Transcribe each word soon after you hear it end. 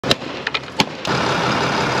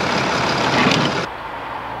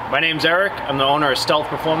My name's Eric. I'm the owner of Stealth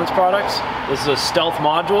Performance Products. This is a Stealth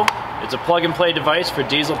module. It's a plug-and-play device for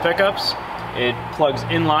diesel pickups. It plugs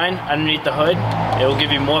inline underneath the hood. It will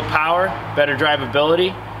give you more power, better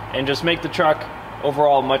drivability, and just make the truck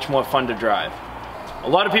overall much more fun to drive. A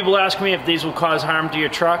lot of people ask me if these will cause harm to your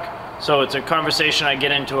truck, so it's a conversation I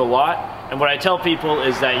get into a lot. And what I tell people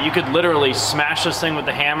is that you could literally smash this thing with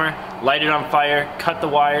the hammer, light it on fire, cut the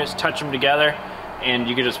wires, touch them together, and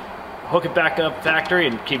you could just hook it back up factory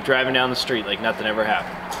and keep driving down the street like nothing ever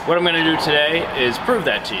happened. What I'm going to do today is prove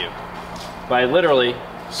that to you by literally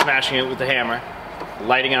smashing it with the hammer,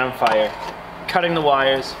 lighting it on fire, cutting the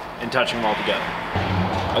wires, and touching them all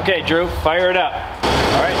together. Okay, Drew, fire it up.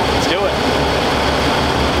 All right, let's do it.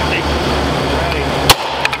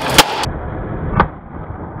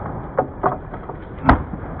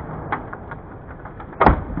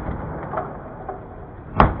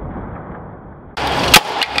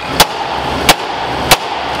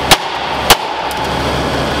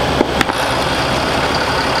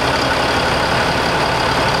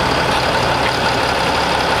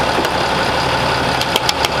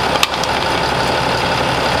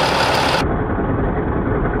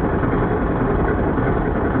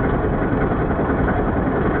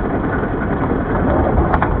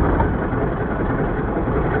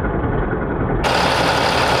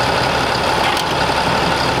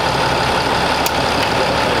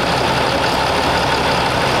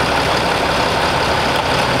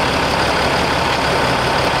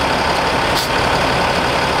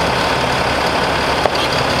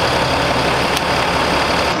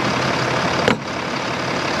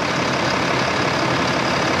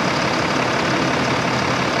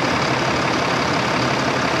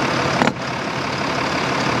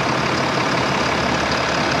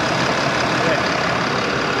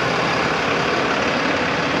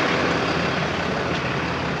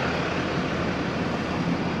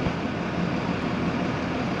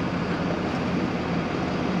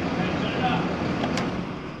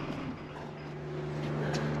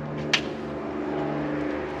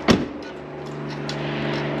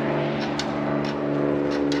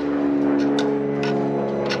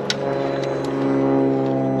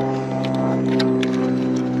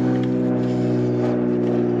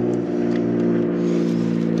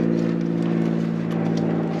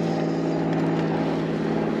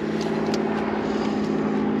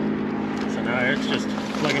 It's just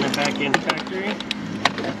plugging it back in factory,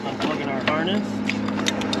 unplugging our harness.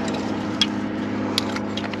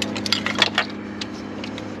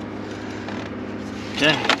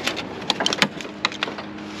 Okay,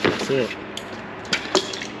 that's it.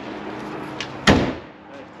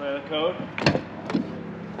 Clear the code.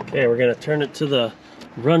 Okay, we're going to turn it to the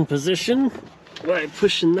run position by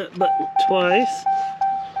pushing that button twice.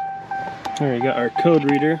 There, you got our code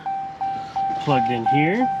reader plugged in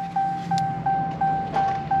here.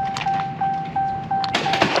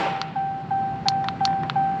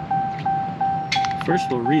 First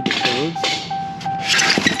we'll read the codes.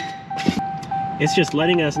 It's just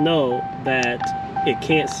letting us know that it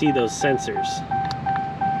can't see those sensors.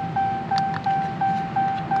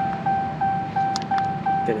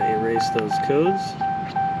 Gonna erase those codes.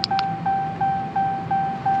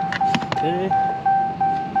 Okay.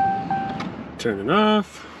 Turn it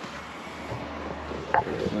off.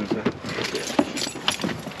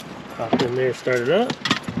 Hop in there, start it up.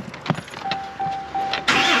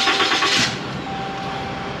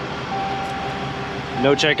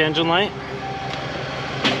 No check engine light.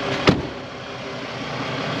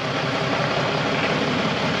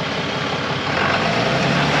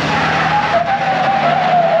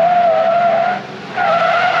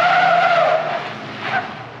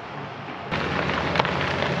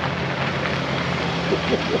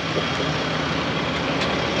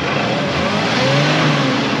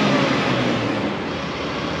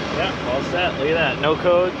 Yeah, all set. Look at that. No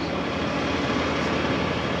codes.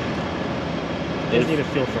 It does need a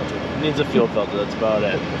fuel filter. It needs a fuel filter, that's about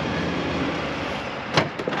it.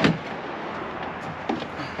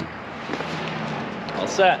 All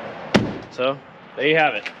set. So, there you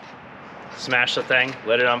have it. Smashed the thing,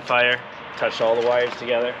 lit it on fire, touched all the wires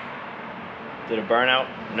together, did a burnout,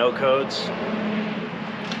 no codes.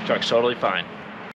 Truck's totally fine.